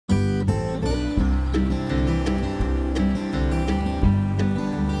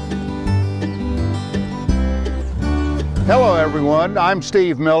Hello everyone, I'm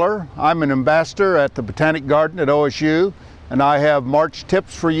Steve Miller. I'm an ambassador at the Botanic Garden at OSU, and I have March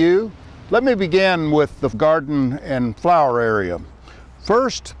tips for you. Let me begin with the garden and flower area.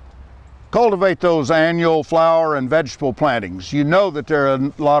 First, cultivate those annual flower and vegetable plantings. You know that there are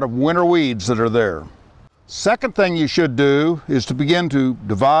a lot of winter weeds that are there. Second thing you should do is to begin to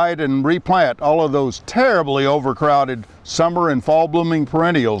divide and replant all of those terribly overcrowded summer and fall blooming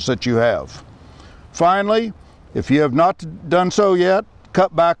perennials that you have. Finally, if you have not done so yet,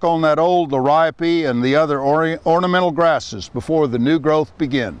 cut back on that old liriope and the other ornamental grasses before the new growth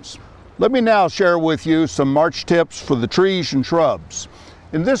begins. Let me now share with you some March tips for the trees and shrubs.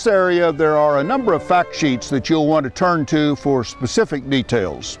 In this area, there are a number of fact sheets that you'll want to turn to for specific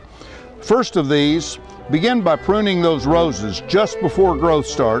details. First of these, begin by pruning those roses just before growth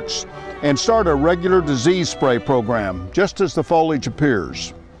starts and start a regular disease spray program just as the foliage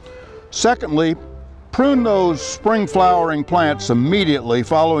appears. Secondly, prune those spring flowering plants immediately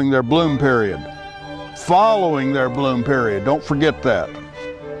following their bloom period. Don't forget that.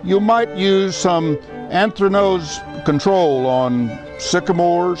 You might use some anthracnose control on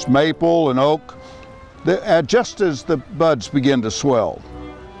sycamores, maple, and oak just as the buds begin to swell.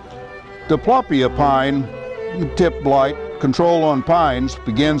 Diplopia pine tip blight control on pines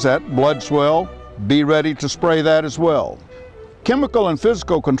begins at blood swell. Be ready to spray that as well. Chemical and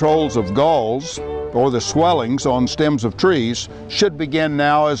physical controls of galls, or the swellings on stems of trees, should begin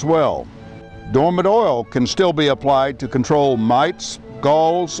now as well. Dormant oil can still be applied to control mites,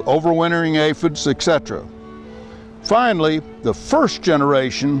 galls, overwintering aphids, etc. Finally, the first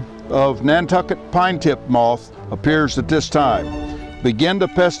generation of Nantucket pine tip moth appears at this time. Begin the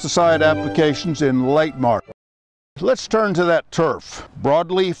pesticide applications in late March. Let's turn to that turf.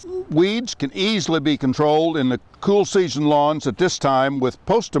 Broadleaf weeds can easily be controlled in the cool season lawns at this time with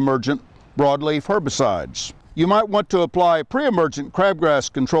post-emergent broadleaf herbicides. You might want to apply pre-emergent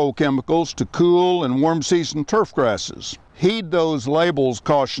crabgrass control chemicals to cool and warm season turf grasses. Heed those labels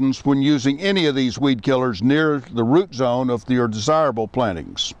cautions when using any of these weed killers near the root zone of your desirable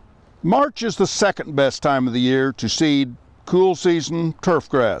plantings. March is the second best time of the year to seed cool season turf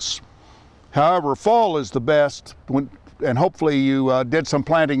grass. However, fall is the best, and hopefully you did some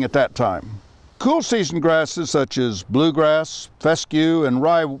planting at that time. Cool season grasses such as bluegrass, fescue, and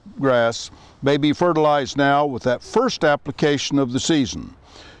ryegrass may be fertilized now with that first application of the season.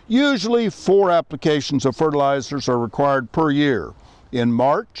 Usually 4 applications of fertilizers are required per year in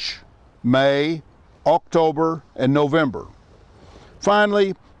March, May, October, and November.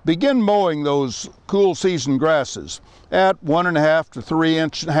 Finally, begin mowing those cool season grasses at 1.5 to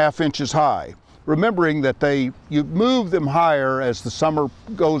 3.5 inches high, remembering that you move them higher as the summer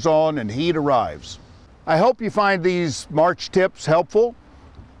goes on and heat arrives. I hope you find these March tips helpful.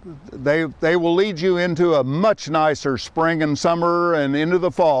 They will lead you into a much nicer spring and summer and into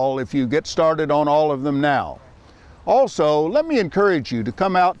the fall if you get started on all of them now. Also, let me encourage you to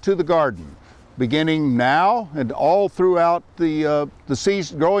come out to the garden, beginning now and all throughout the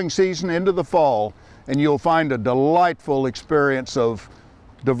growing season into the fall, and you'll find a delightful experience of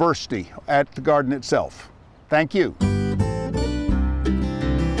diversity at the garden itself. Thank you.